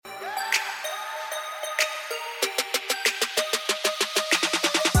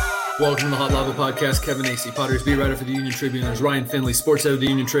Welcome to the Hot Lava Podcast. Kevin Acee, Padres beat writer for the Union Tribune. There's Ryan Finley, sports editor of the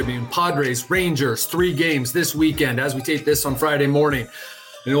Union Tribune. Padres, Rangers, 3 games this weekend as we tape this on Friday morning.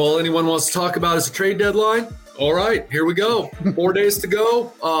 And all anyone wants to talk about is a trade deadline. All right, here we go. 4 days to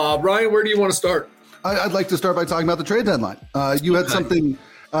go. Ryan, where do you want to start? I'd like to start by talking about the trade deadline. You had something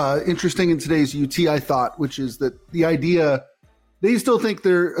interesting in today's UT, I thought, which is that the idea, they still think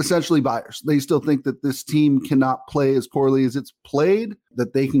they're essentially buyers. They still think that this team cannot play as poorly as it's played,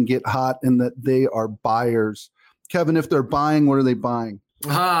 that they can get hot, and that they are buyers. Kevin, if they're buying, what are they buying?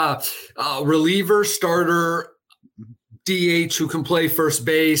 Reliever, starter, DH who can play first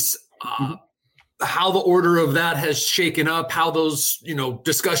base. How the order of that has shaken up, how those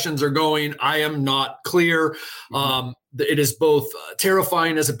discussions are going, I am not clear. It is both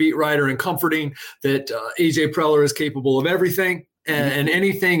terrifying as a beat writer and comforting that AJ Preller is capable of everything and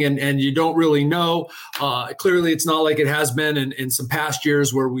anything, and you don't really know. Clearly, it's not like it has been in some past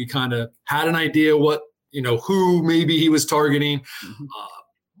years where we kind of had an idea what who maybe he was targeting.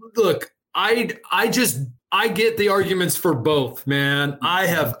 Look, I get the arguments for both, man. I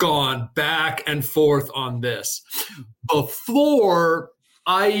have gone back and forth on this. Before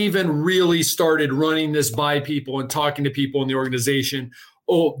I even really started running this by people and talking to people in the organization,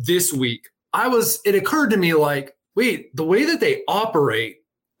 this week, it occurred to me like, wait, the way that they operate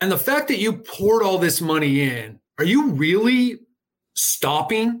and the fact that you poured all this money in, are you really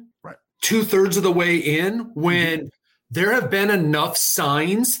stopping 2/3 of the way in when there have been enough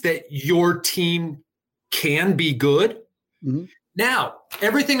signs that your team can be good? Now,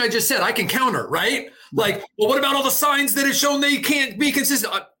 everything I just said, I can counter, right? Like, well, what about all the signs that have shown they can't be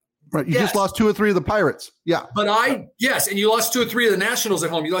consistent? Right. You just lost 2 or 3 of the Pirates. Yeah. But and you lost 2 or 3 of the Nationals at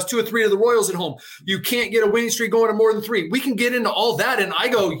home. You lost 2 or 3 of the Royals at home. You can't get a winning streak going to more than 3. We can get into all that. And I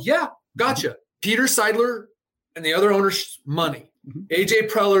go, yeah, gotcha. Peter Seidler and the other owners' money. AJ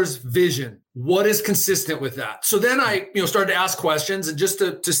Preller's vision. What is consistent with that? So then I, started to ask questions and just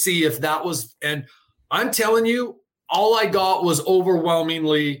to see if that was, and I'm telling you, all I got was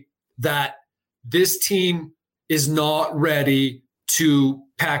overwhelmingly that this team is not ready to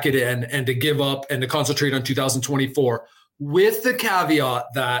pack it in and to give up and to concentrate on 2024, with the caveat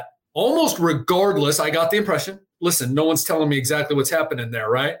that almost regardless, I got the impression, listen, no one's telling me exactly what's happening there,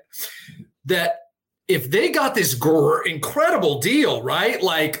 right? That if they got this incredible deal, right?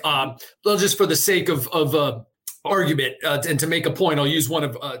 Like, just for the sake of argument and to make a point, I'll use one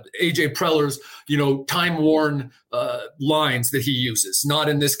of AJ Preller's, time-worn lines that he uses. Not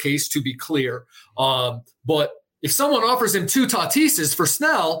in this case, to be clear. But if someone offers him 2 Tatises for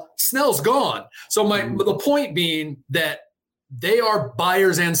Snell, Snell's gone. So the point being that they are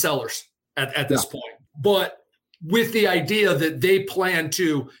buyers and sellers at this point. But with the idea that they plan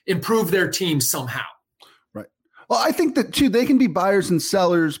to improve their team somehow. Right. Well, I think that, too, they can be buyers and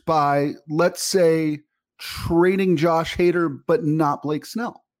sellers by, let's say, trading Josh Hader, but not Blake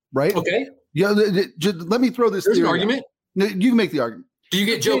Snell, right? Okay. Yeah. Let me throw this. There's an argument. You can make the argument. Do you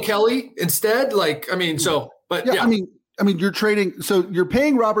get Joe Kelly instead? I mean, you're trading. So you're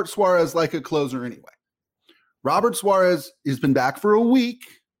paying Robert Suarez like a closer anyway. Robert Suarez has been back for a week,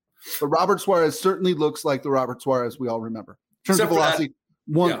 but Robert Suarez certainly looks like the Robert Suarez we all remember. In terms of velocity,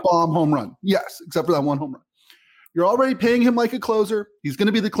 bomb home run. Yes, except for that one home run. You're already paying him like a closer. He's going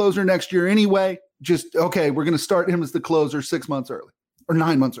to be the closer next year anyway. We're going to start him as the closer 6 months early or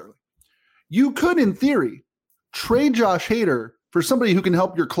 9 months early. You could, in theory, trade Josh Hader for somebody who can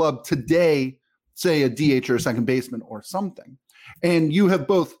help your club today, say a DH or a second baseman or something. And you have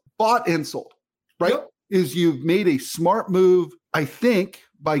both bought and sold, right? Yep. You've made a smart move, I think,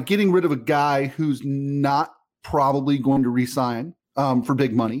 by getting rid of a guy who's not probably going to re-sign for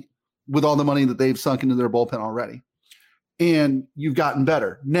big money with all the money that they've sunk into their bullpen already. And you've gotten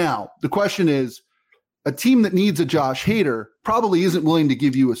better. Now, the question is, a team that needs a Josh Hader probably isn't willing to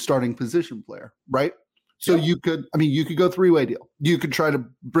give you a starting position player, right? So you could go 3-way deal. You could try to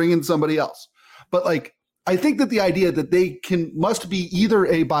bring in somebody else. But I think that the idea that they must be either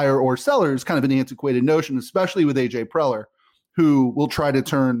a buyer or seller is kind of an antiquated notion, especially with AJ Preller, who will try to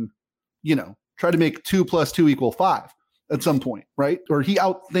try to make 2 + 2 = 5 at some point, right? Or he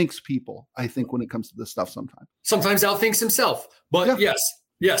outthinks people, I think, when it comes to this stuff sometimes. Sometimes outthinks himself. But yes.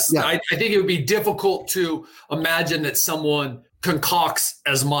 Yeah. I think it would be difficult to imagine that someone concocts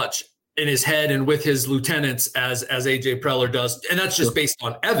as much in his head and with his lieutenants as AJ Preller does. And that's just based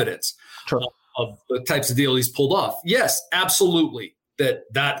on evidence of the types of deal he's pulled off. Yes, absolutely.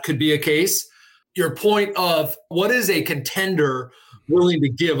 That could be a case. Your point of what is a contender willing to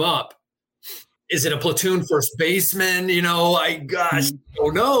give up? Is it a platoon first baseman? I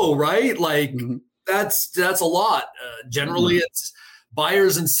don't know, right? That's a lot. Generally, it's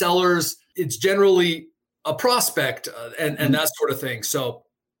buyers and sellers. It's generally a prospect and that sort of thing. So,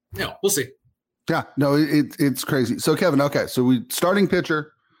 we'll see. Yeah, no, it's crazy. So Kevin, okay, so we starting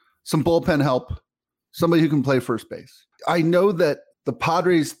pitcher, some bullpen help, somebody who can play first base. I know that the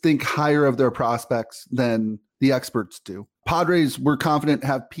Padres think higher of their prospects than the experts do. Padres, we're confident,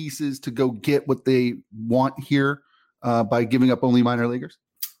 have pieces to go get what they want here by giving up only minor leaguers?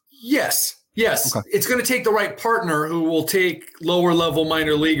 Yes. Okay. It's going to take the right partner who will take lower level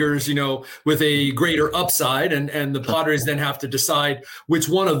minor leaguers, with a greater upside. And the Padres then have to decide which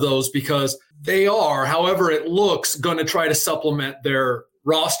one of those, because they are, however it looks, going to try to supplement their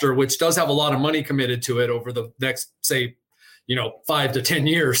roster, which does have a lot of money committed to it over the next, say, 5 to 10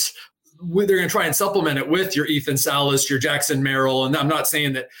 years. They're going to try and supplement it with your Ethan Salas, your Jackson Merrill. And I'm not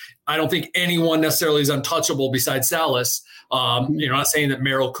saying that I don't think anyone necessarily is untouchable besides Salas. Not saying that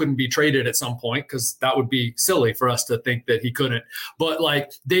Merrill couldn't be traded at some point, because that would be silly for us to think that he couldn't. But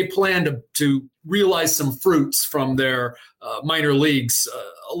they plan to realize some fruits from their minor leagues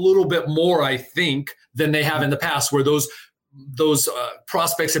a little bit more, I think, than they have in the past, where those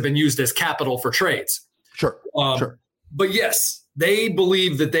prospects have been used as capital for trades. Sure. But yes, they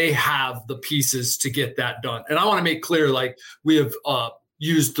believe that they have the pieces to get that done. And I want to make clear, we have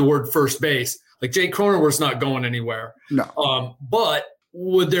used the word first base. Jake Cronenworth's not going anywhere. No. But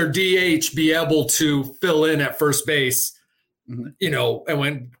would their DH be able to fill in at first base? Mm-hmm.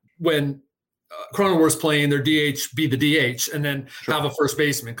 And when Cronenworth's playing, their DH be the DH, and then have a first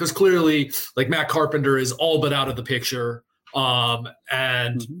baseman, because clearly, Matt Carpenter is all but out of the picture.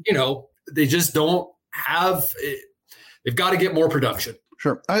 They just don't have. They've got to get more production.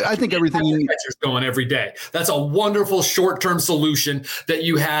 Sure. I think everything you need is going every day. That's a wonderful short-term solution that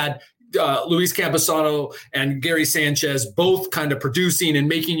you had Luis Camposano and Gary Sanchez both kind of producing and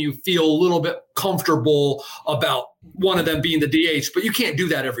making you feel a little bit comfortable about one of them being the DH, but you can't do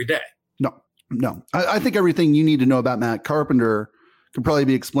that every day. No. I think everything you need to know about Matt Carpenter can probably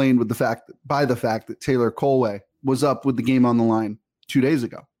be explained by the fact that Taylor Colway was up with the game on the line 2 days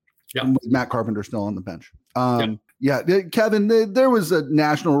ago. Yeah. With Matt Carpenter still on the bench. Yeah, Kevin, there was a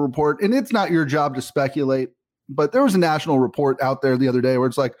national report, and it's not your job to speculate, but there was a national report out there the other day where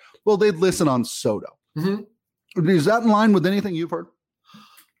it's like, well, they'd listen on Soto. Mm-hmm. Is that in line with anything you've heard?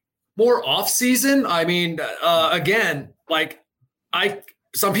 More off-season? I mean, again,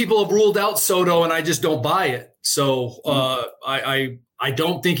 some people have ruled out Soto, and I just don't buy it. So I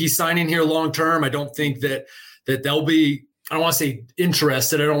don't think he's signing here long-term. I don't think that they'll be – I don't want to say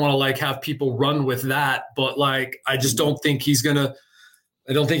interested. I don't want to have people run with that, but I just don't think he's I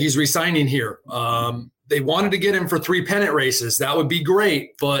don't think he's resigning here. They wanted to get him for 3 pennant races. That would be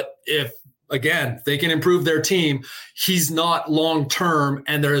great. But if they can improve their team, he's not long-term.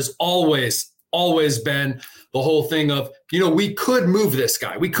 And there has always been the whole thing of, we could move this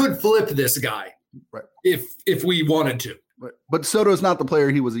guy. We could flip this guy if we wanted to. Right. But Soto's not the player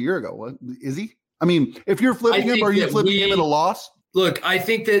he was a year ago. What is he? I mean, if you're flipping him, are you flipping him at a loss? Look, I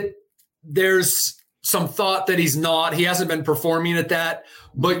think that there's some thought that he's not. He hasn't been performing at that,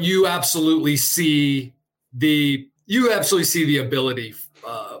 but you absolutely see the ability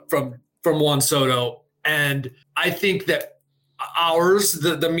from Juan Soto, and I think that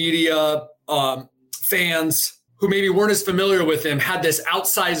the media, fans who maybe weren't as familiar with him, had this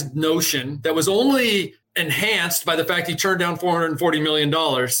outsized notion that was only enhanced by the fact he turned down $440 million.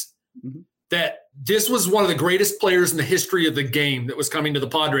 Mm-hmm. That this was one of the greatest players in the history of the game that was coming to the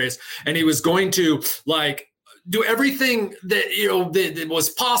Padres, and he was going to do everything that was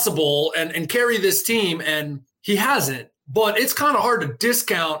possible and carry this team, and he hasn't. But it's kind of hard to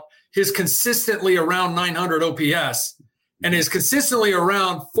discount his consistently around 900 OPS and his consistently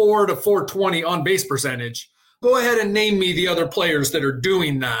around 4 to 420 on base percentage. Go ahead and name me the other players that are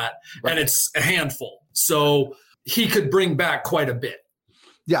doing that, and it's a handful. So he could bring back quite a bit.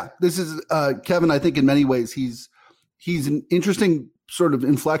 Yeah, this is Kevin. I think in many ways he's an interesting sort of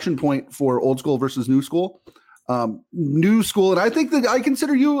inflection point for old school versus new school. New school, and I think that I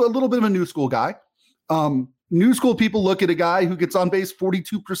consider you a little bit of a new school guy. New school people look at a guy who gets on base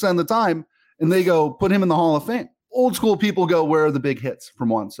 42% of the time, and they go, put him in the Hall of Fame. Old school people go, where are the big hits from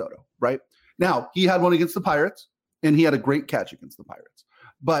Juan Soto? Right now, he had one against the Pirates, and he had a great catch against the Pirates.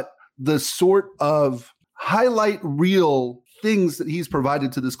 But the sort of highlight reel things that he's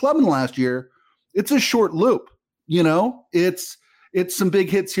provided to this club in the last year, it's a short loop. It's some big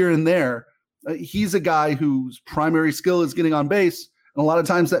hits here and there. He's a guy whose primary skill is getting on base, and a lot of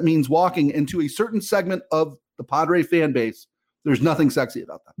times that means walking into a certain segment of the Padre fan base. There's nothing sexy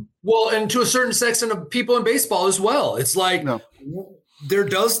about that. Well, and to a certain section of people in baseball as well. It's there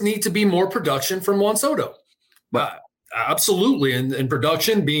does need to be more production from Juan Soto. Absolutely. And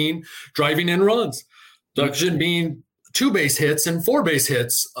production being driving in runs, production being 2 base hits and 4 base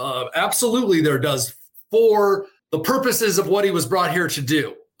hits. Absolutely there does, for the purposes of what he was brought here to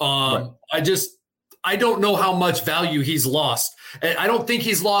do. Right. I don't know how much value he's lost. I don't think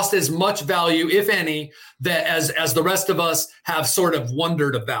he's lost as much value, if any, that as the rest of us have sort of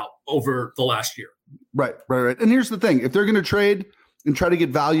wondered about over the last year. Right. And here's the thing. If they're going to trade and try to get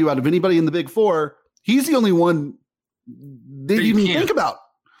value out of anybody in the Big Four, he's the only one they even think about.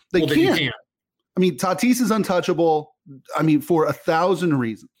 They can't. I mean, Tatis is untouchable. I mean, for 1,000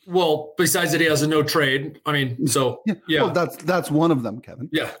 reasons. Well, besides that, he has a no trade. I mean, so yeah. Well, that's one of them, Kevin.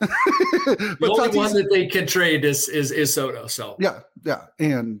 Yeah. The only Tatis, one that they can trade is Soto. So yeah,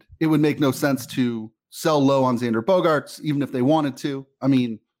 and it would make no sense to sell low on Xander Bogaerts, even if they wanted to. I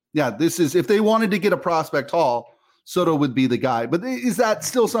mean, yeah, this is, if they wanted to get a prospect haul, Soto would be the guy. But is that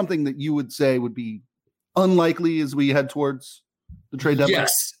still something that you would say would be unlikely as we head towards the trade deadline?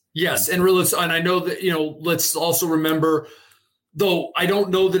 Yes, and I know that, let's also remember, though I don't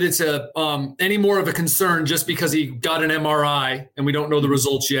know that it's any more of a concern just because he got an MRI and we don't know the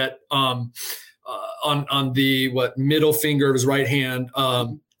results yet on the middle finger of his right hand.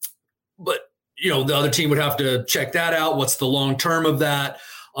 But the other team would have to check that out. What's the long term of that?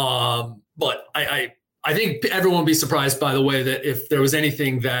 But I think everyone would be surprised, by the way, that if there was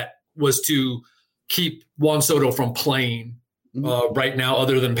anything that was to keep Juan Soto from playing right now,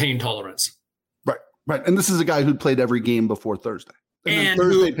 other than pain tolerance. Right. And this is a guy who played every game before Thursday. And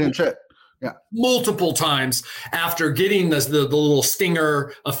Thursday pinch hit. Yeah. Multiple times after getting the little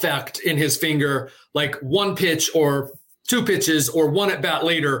stinger effect in his finger, like 1 pitch or 2 pitches or 1 at bat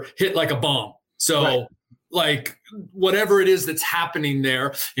later, hit like a bomb. So like whatever it is that's happening there,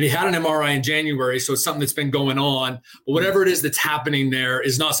 and he had an MRI in January, so it's something that's been going on, but whatever it is that's happening there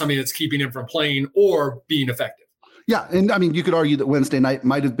is not something that's keeping him from playing or being effective. Yeah, and I mean, you could argue that Wednesday night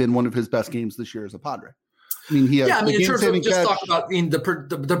might have been one of his best games this year as a Padre. I mean, in terms of just talk about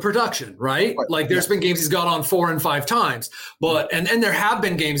the production, right? Like there's been games he's got on 4 and 5 times, but and there have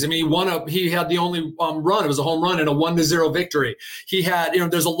been games. I mean, he had the only run. It was a home run and a 1-0 victory. He had,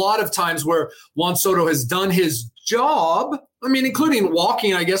 there's a lot of times where Juan Soto has done his job. I mean, including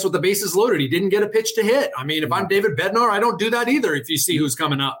walking, I guess, with the bases loaded. He didn't get a pitch to hit. I mean, if I'm David Bednar, I don't do that either. If you see who's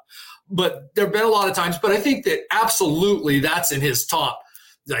coming up. But there have been a lot of times, but I think that absolutely that's in his top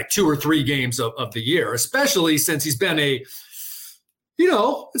like 2 or 3 games of the year, especially since he's been it's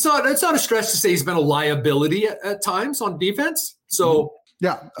not a stretch to say he's been a liability at times on defense. So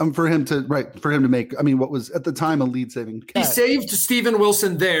for him to make, I mean, what was at the time a lead saving catch. He saved Steven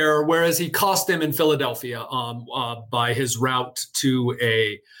Wilson there, whereas he cost him in Philadelphia by his route to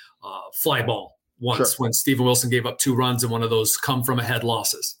a fly ball once when Steven Wilson gave up 2 runs in one of those come from ahead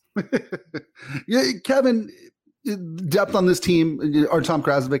losses. Yeah, Kevin, depth on this team. Our Tom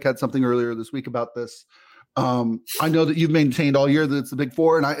Krasovic had something earlier this week about this. I know that you've maintained all year that it's the Big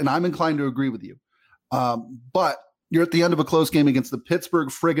Four, and I'm inclined to agree with you. But you're at the end of a close game against the Pittsburgh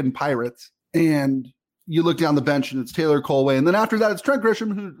friggin' Pirates, and you look down the bench and it's Taylor Colway, and then after that it's Trent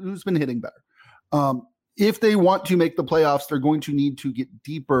Grisham who's been hitting better. If they want to make the playoffs, they're going to need to get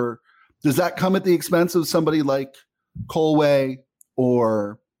deeper. Does that come at the expense of somebody like Colway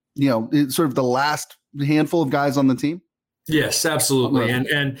or it's sort of the last handful of guys on the team? Yes, absolutely.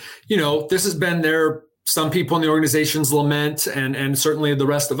 And this has been some people in the organization's lament and certainly the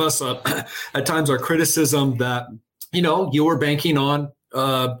rest of us at times our criticism that, you were banking on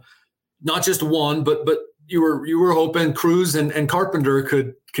not just one, but you were hoping Cruz and Carpenter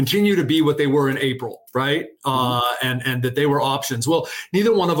could continue to be what they were in April, right? And that they were options. Well,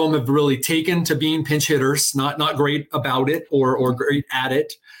 neither one of them have really taken to being pinch hitters, not great about it or great at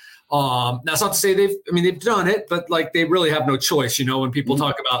it. That's not to say they've done it, but like they really have no choice. When people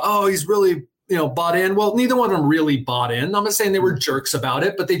talk about, he's really, bought in. Well, neither one of them really bought in. I'm not saying they were jerks about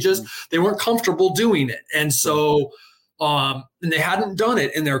it, but they weren't comfortable doing it. And so, and they hadn't done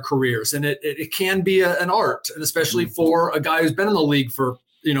it in their careers. And it can be an art, and especially for a guy who's been in the league for,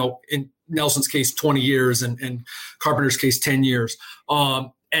 in Nelson's case, 20 years and Carpenter's case, 10 years.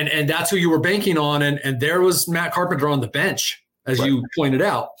 And that's who you were banking on. And there was Matt Carpenter on the bench, as you pointed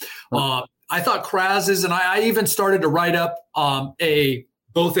out. I thought Kraz's, and I even started to write up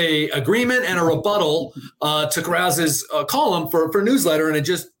both a agreement and a rebuttal to Kraz's column for newsletter, and it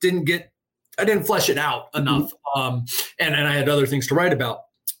just I didn't flesh it out enough. And I had other things to write about.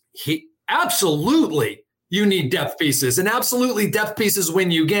 Absolutely, you need depth pieces, and absolutely depth pieces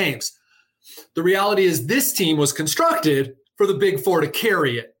win you games. The reality is this team was constructed for the Big Four to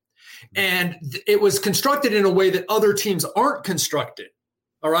carry it. And it was constructed in a way that other teams aren't constructed.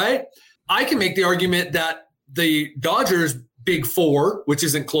 All right. I can make the argument that the Dodgers' big four, which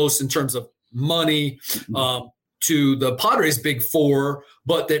isn't close in terms of money, to the Padres' big four,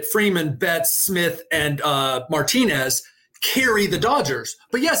 but that Freeman, Betts, Smith, and Martinez carry the Dodgers.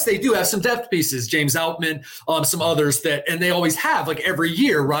 But yes, they do have some depth pieces, James Outman, some others and they always have like every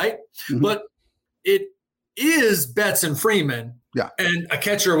year, right? Mm-hmm. But it is Betts and Freeman. Yeah. And a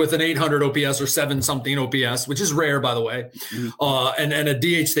catcher with an 800 OPS or 7-something OPS, which is rare, by the way, and a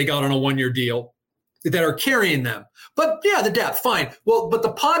DH they got on a 1-year deal that are carrying them. But yeah, the depth, fine. Well, but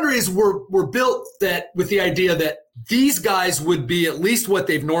the Padres were built that with the idea that these guys would be at least what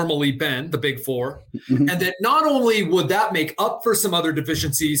they've normally been, the big four, and that not only would that make up for some other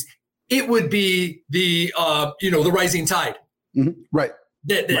deficiencies, it would be the rising tide, right?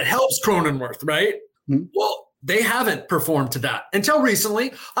 That helps Cronenworth, right? Well, they haven't performed to that until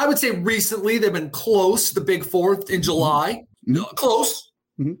recently. I would say recently they've been close, the big four in July, close,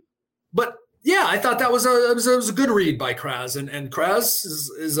 but. Yeah, I thought that was a good read by Kraz, and Kraz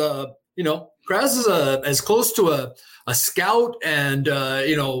is as close to a scout and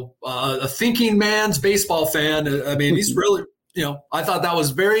a thinking man's baseball fan. I mean, he's really I thought that was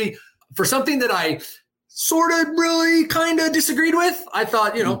very for something that I sort of really kind of disagreed with. I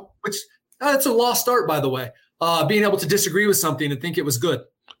thought which that's a lost art, by the way, being able to disagree with something and think it was good.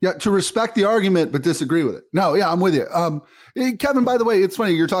 Yeah, to respect the argument but disagree with it. No, yeah, I'm with you. Kevin, by the way, it's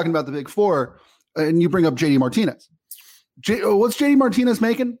funny you're talking about the big four, and you bring up JD Martinez. What's JD Martinez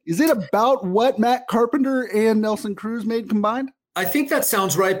making? Is it about what Matt Carpenter and Nelson Cruz made combined? I think that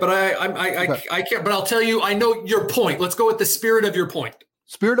sounds right, but I can't. But I'll tell you, I know your point. Let's go with the spirit of your point.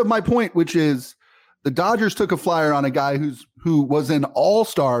 Spirit of my point, which is the Dodgers took a flyer on a guy who was an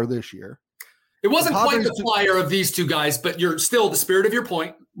all-star this year. It wasn't quite the flyer of these two guys, but you're still the spirit of your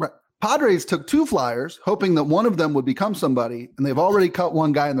point. Right. Padres took 2 flyers, hoping that one of them would become somebody, and they've already cut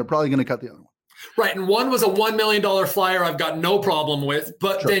one guy, and they're probably going to cut the other one. Right, and one was a $1 million flyer I've got no problem with,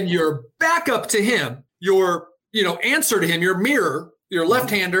 but then your backup to him, your answer to him, your mirror, your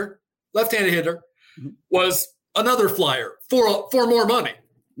left-handed hitter, was another flyer for more money.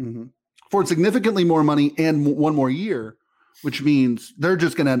 For significantly more money and one more year, which means they're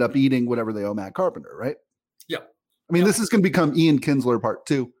just going to end up eating whatever they owe Matt Carpenter, right? Yeah. I mean, this is going to become Ian Kinsler part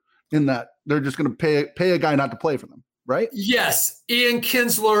 2 in that they're just going to pay a guy not to play for them, right? Yes. Ian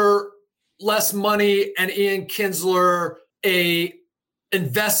Kinsler, less money, and Ian Kinsler, a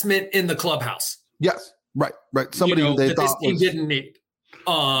investment in the clubhouse. Yes. Right. Somebody who they that thought this team didn't need.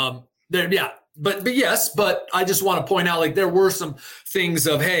 But yes, but I just want to point out, like, there were some things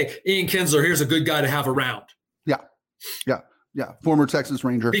of, hey, Ian Kinsler, here's a good guy to have around. Yeah. Former Texas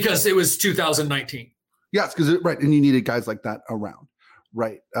Ranger. Because it was 2019. Yes, right. And you needed guys like that around.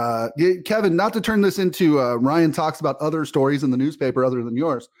 Right. Kevin, not to turn this into Ryan talks about other stories in the newspaper other than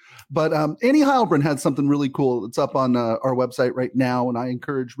yours, but Annie Heilbrunn had something really cool. It's up on our website right now, and I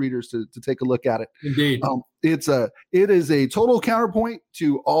encourage readers to take a look at it. Indeed. It is a total counterpoint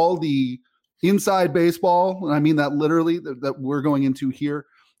to all the inside baseball, and I mean that literally, that we're going into here.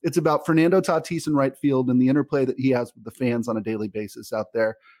 It's about Fernando Tatis in right field and the interplay that he has with the fans on a daily basis out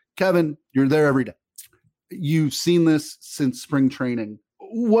there. Kevin, you're there every day. You've seen this since spring training.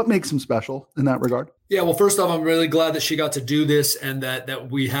 What makes him special in that regard? Yeah, well, first off, I'm really glad that she got to do this and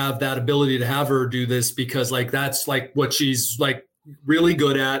that we have that ability to have her do this, because like that's like what she's like really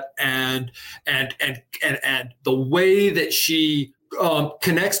good at, and the way that she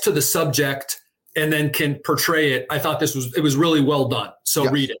connects to the subject and then can portray it. I thought it was really well done. So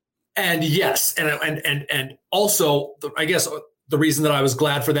yes. Read it. And yes, and also I guess the reason that I was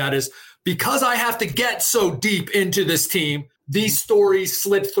glad for that is because I have to get so deep into this team, these stories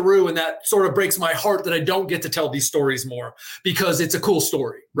slip through, and that sort of breaks my heart that I don't get to tell these stories more, because it's a cool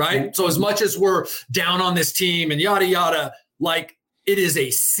story, right? Mm-hmm. So as much as we're down on this team and yada, yada, like it is a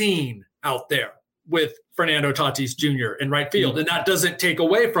scene out there with Fernando Tatis Jr. in right field. Mm-hmm. And that doesn't take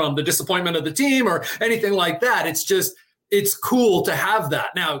away from the disappointment of the team or anything like that. It's just, it's cool to have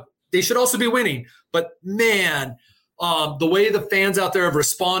that. Now, they should also be winning, but man, the way the fans out there have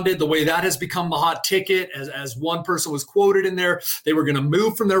responded, the way that has become the hot ticket, as one person was quoted in there, they were going to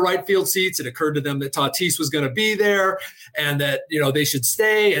move from their right field seats. It occurred to them that Tatis was going to be there and that, they should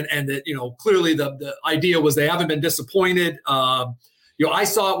stay. And that, clearly the idea was they haven't been disappointed. I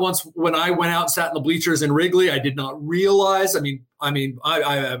saw it once when I went out and sat in the bleachers in Wrigley. I did not realize,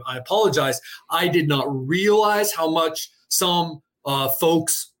 I apologize. I did not realize how much some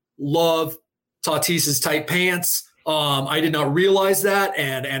folks love Tatis's tight pants. I did not realize that,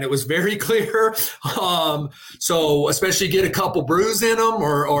 and it was very clear. So especially get a couple brews in them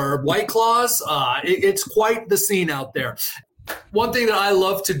or White Claws, it's quite the scene out there. one thing that I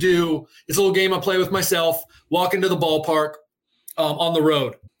love to do is a little game I play with myself, walk into the ballpark on the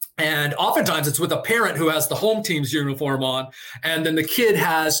road. And oftentimes it's with a parent who has the home team's uniform on, and then the kid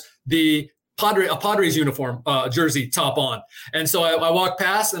has a Padres uniform jersey top on. And so I walk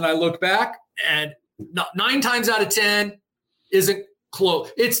past and I look back, and 9 times out of 10 isn't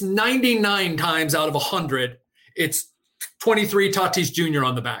close. It's 99 times out of 100. It's 23 Tatis Jr.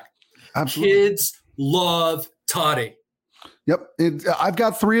 on the back. Absolutely. Kids love Toddy. Yep. I've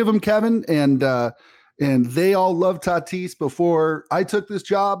got 3 of them, Kevin, and they all loved Tatis before I took this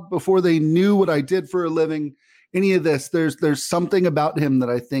job, before they knew what I did for a living, any of this. There's something about him that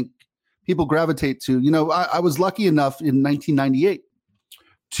I think people gravitate to. You know, I was lucky enough in 1998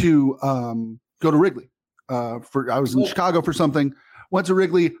 to go to Wrigley. I was in Chicago for something, went to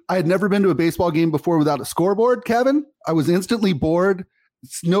Wrigley. I had never been to a baseball game before without a scoreboard, Kevin. I was instantly bored.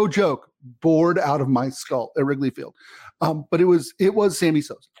 It's no joke, bored out of my skull at Wrigley Field. But it was Sammy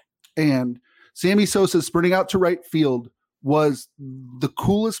Sosa. And Sammy Sosa sprinting out to right field was the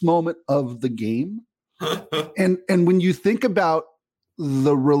coolest moment of the game. And when you think about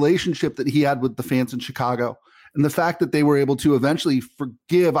the relationship that he had with the fans in Chicago and the fact that they were able to eventually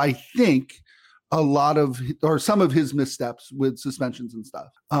forgive, I think, a lot of or some of his missteps with suspensions and stuff.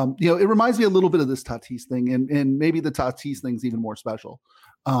 It reminds me a little bit of this Tatis thing, and maybe the Tatis thing's even more special.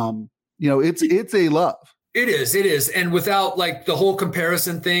 It's a love. It is. And without like the whole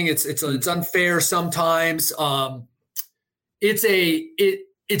comparison thing, it's unfair sometimes. It's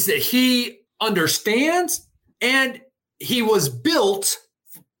that he understands, and he was built,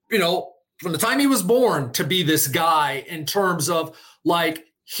 from the time he was born to be this guy in terms of like,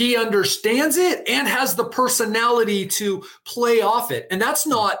 he understands it and has the personality to play off it. And that's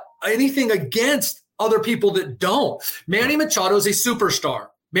not anything against other people that don't. Manny Machado is a superstar.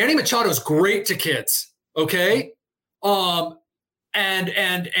 Manny Machado is great to kids. Okay. And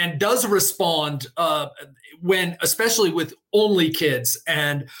does respond, when, especially with only kids.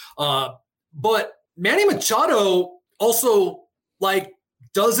 But Manny Machado also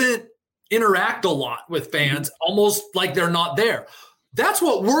doesn't interact a lot with fans, almost like they're not there. That's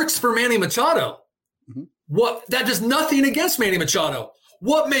what works for Manny Machado. Mm-hmm. That does nothing against Manny Machado.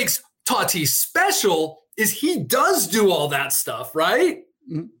 What makes Tatis special is he does do all that stuff, right?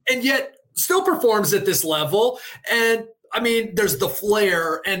 Mm-hmm. And yet still performs at this level. And I mean, there's the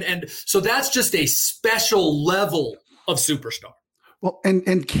flair. And so that's just a special level of superstar. Well,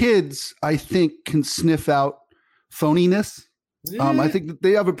 and kids, I think, can sniff out phoniness. I think that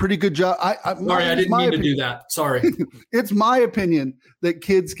they have a pretty good job. Sorry, I didn't mean to do that. Sorry. It's my opinion that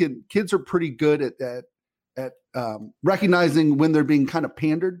kids are pretty good at recognizing when they're being kind of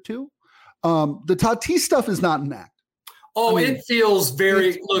pandered to. The Tatis stuff is not an act. Oh, it feels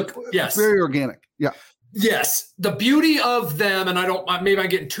very yes, very organic. Yeah. Yes. The beauty of them, and maybe I'm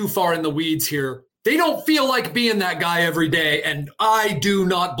getting too far in the weeds here. They don't feel like being that guy every day, and I do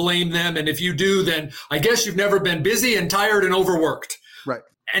not blame them. And if you do, then I guess you've never been busy and tired and overworked. Right.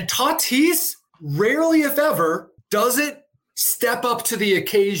 And Tatis rarely, if ever, doesn't step up to the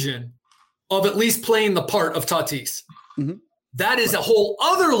occasion of at least playing the part of Tatis. Mm-hmm. That is a whole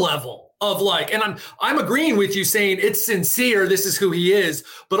other level of and I'm agreeing with you saying it's sincere. This is who he is,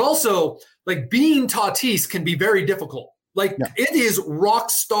 but also being Tatis can be very difficult. It is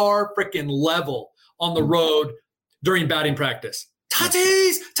rock star freaking level on the road during batting practice.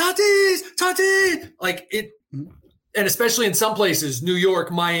 Tatis. And especially in some places, New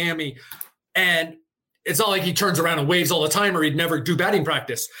York, Miami, and it's not like he turns around and waves all the time or he'd never do batting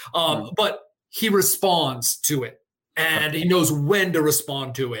practice. But he responds to it, and he knows when to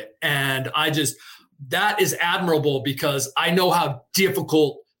respond to it. And that is admirable because I know how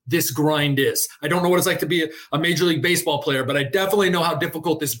difficult this grind is. I don't know what it's like to be a Major League Baseball player, but I definitely know how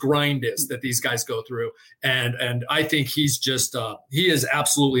difficult this grind is that these guys go through. And I think he's just, he is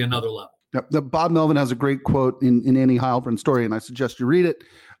absolutely another level. Yep. Bob Melvin has a great quote in Annie Heilbrun's story, and I suggest you read it.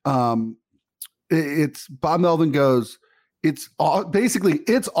 It's Bob Melvin goes, it's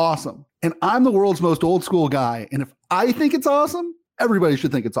awesome. And I'm the world's most old school guy. And if I think it's awesome, everybody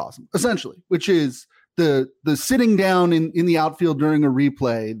should think it's awesome, essentially, which is the sitting down in the outfield during a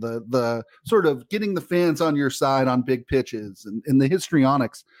replay, the sort of getting the fans on your side on big pitches and the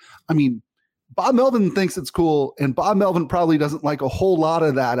histrionics. I mean, Bob Melvin thinks it's cool, and Bob Melvin probably doesn't like a whole lot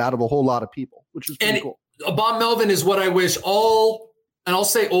of that out of a whole lot of people, which is pretty cool. Bob Melvin is what I wish and I'll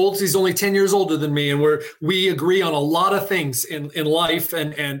say old, he's only 10 years older than me, and we agree on a lot of things in life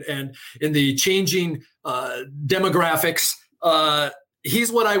and in the changing demographics.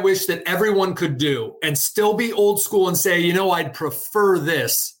 He's what I wish that everyone could do and still be old school and say, I'd prefer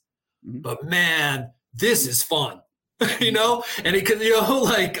this, but man, this is fun. you know, and it could, you know,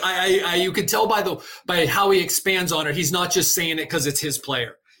 like you could tell by how he expands on it. He's not just saying it because it's his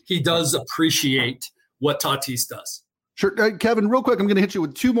player. He does appreciate what Tatis does. Sure. Kevin, real quick, I'm going to hit you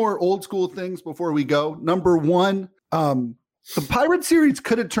with two more old school things before we go. Number one, the Pirates series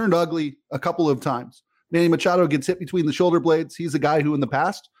could have turned ugly a couple of times. Manny Machado gets hit between the shoulder blades. He's a guy who in the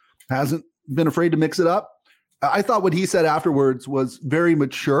past hasn't been afraid to mix it up. I thought what he said afterwards was very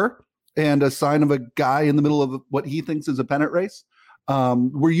mature and a sign of a guy in the middle of what he thinks is a pennant race.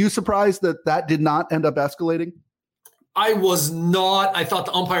 Were you surprised that did not end up escalating? I was not. I thought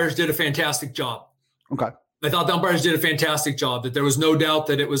the umpires did a fantastic job. Okay. I thought the umpires did a fantastic job, that there was no doubt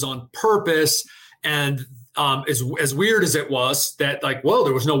that it was on purpose. And as weird as it was, that like, whoa,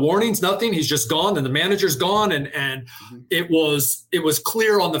 there was no warnings, nothing. He's just gone and the manager's gone. And it was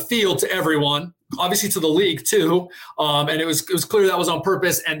clear on the field to everyone, obviously to the league too. And it was clear that was on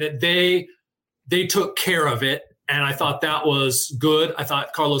purpose and that they took care of it. And I thought that was good. I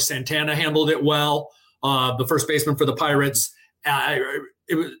thought Carlos Santana handled it well. The first baseman for the Pirates.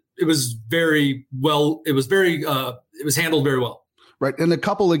 It was very well. It was handled very well. Right. And a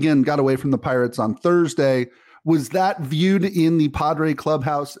couple, again, got away from the Pirates on Thursday. Was that viewed in the Padre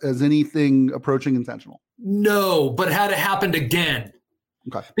clubhouse as anything approaching intentional? No, but had it happened again.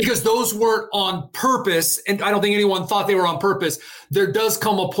 Okay. Because those weren't on purpose, and I don't think anyone thought they were on purpose. There does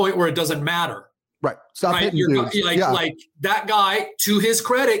come a point where it doesn't matter. Right. Stop hitting dudes. Like that guy, to his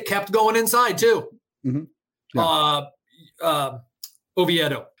credit, kept going inside too. Mm-hmm. Yeah.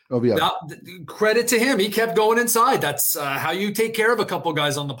 Oviedo. Credit to him. He kept going inside. That's how you take care of a couple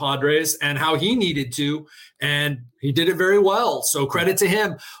guys on the Padres and how he needed to. And he did it very well. So credit to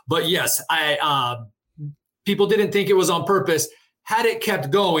him. But yes, people didn't think it was on purpose. Had it kept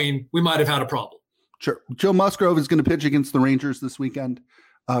going, we might have had a problem. Sure. Joe Musgrove is going to pitch against the Rangers this weekend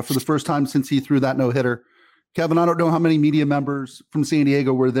for the first time since he threw that no-hitter. Kevin, I don't know how many media members from San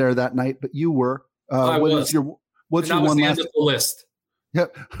Diego were there that night, but you were. What's your one last list? Yeah,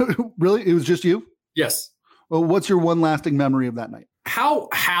 really? It was just you? Yes. Well, what's your one lasting memory of that night? How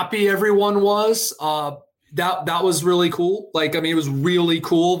happy everyone was. That was really cool. Like, I mean, it was really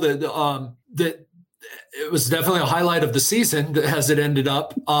cool that it was definitely a highlight of the season as it ended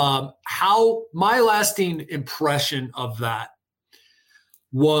up. How my lasting impression of that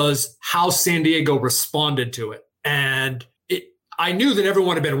was how San Diego responded to it. And I knew that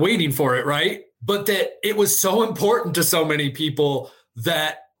everyone had been waiting for it, right? But that it was so important to so many people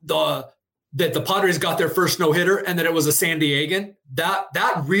that the Padres got their first no-hitter and that it was a San Diegan.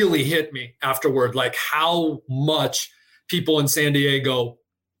 That really hit me afterward, like how much people in San Diego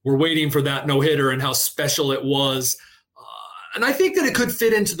were waiting for that no-hitter and how special it was. And I think that it could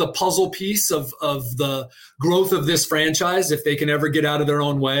fit into the puzzle piece of the growth of this franchise if they can ever get out of their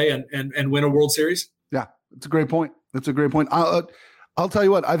own way and win a World Series. Yeah, that's a great point. I'll tell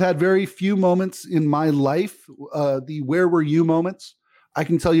you what, I've had very few moments in my life, the where were you moments. I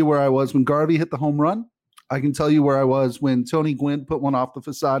can tell you where I was when Garvey hit the home run. I can tell you where I was when Tony Gwynn put one off the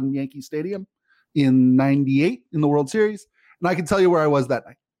facade in Yankee Stadium in '98 in the World Series. And I can tell you where I was that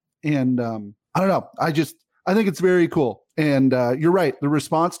night. And I don't know. I think it's very cool. And you're right. The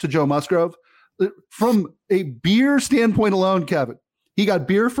response to Joe Musgrove, from a beer standpoint alone, Kevin, he got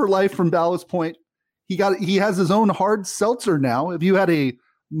beer for life from Ballast Point. He has his own hard seltzer now. Have you had a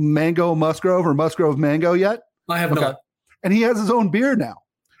mango Musgrove or Musgrove mango yet? I have not. And he has his own beer now.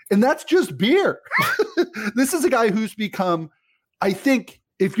 And that's just beer. This is a guy who's become, I think,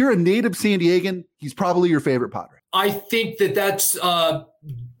 if you're a native San Diegan, he's probably your favorite Padre. I think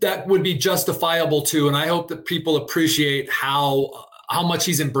that would be justifiable too. And I hope that people appreciate how much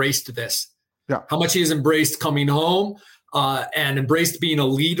he's embraced this. Yeah. How much he has embraced coming home and embraced being a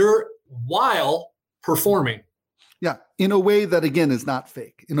leader while performing. Yeah. In a way that, again, is not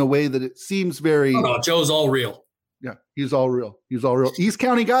fake. In a way that it seems very. Oh, no, Joe's all real. Yeah. He's all real. East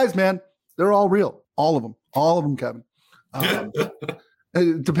County guys, man, they're all real. All of them, Kevin.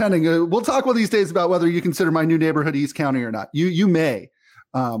 Depending, we'll talk one of these days about whether you consider my new neighborhood East County or not. You may,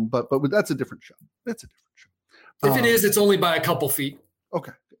 but that's a different show. If it is, it's only by a couple feet.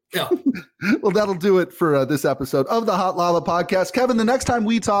 Okay. Yeah. Well, that'll do it for this episode of the Hot Lava Podcast. Kevin, the next time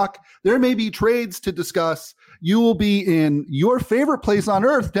we talk, there may be trades to discuss. You will be in your favorite place on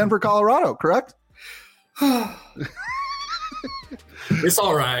earth, Denver, Colorado, correct? It's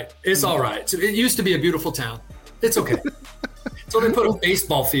all right. It used to be a beautiful town. It's okay. So they put a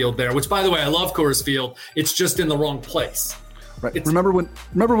baseball field there, which, by the way, I love Coors Field. It's just in the wrong place. Right. Remember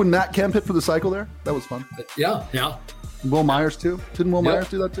when Matt Kemp hit for the cycle there? That was fun. Yeah. Will Myers too? Didn't Will Myers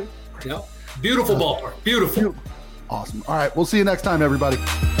do that too? Yeah. Beautiful ballpark. Beautiful. Awesome. All right. We'll see you next time, everybody.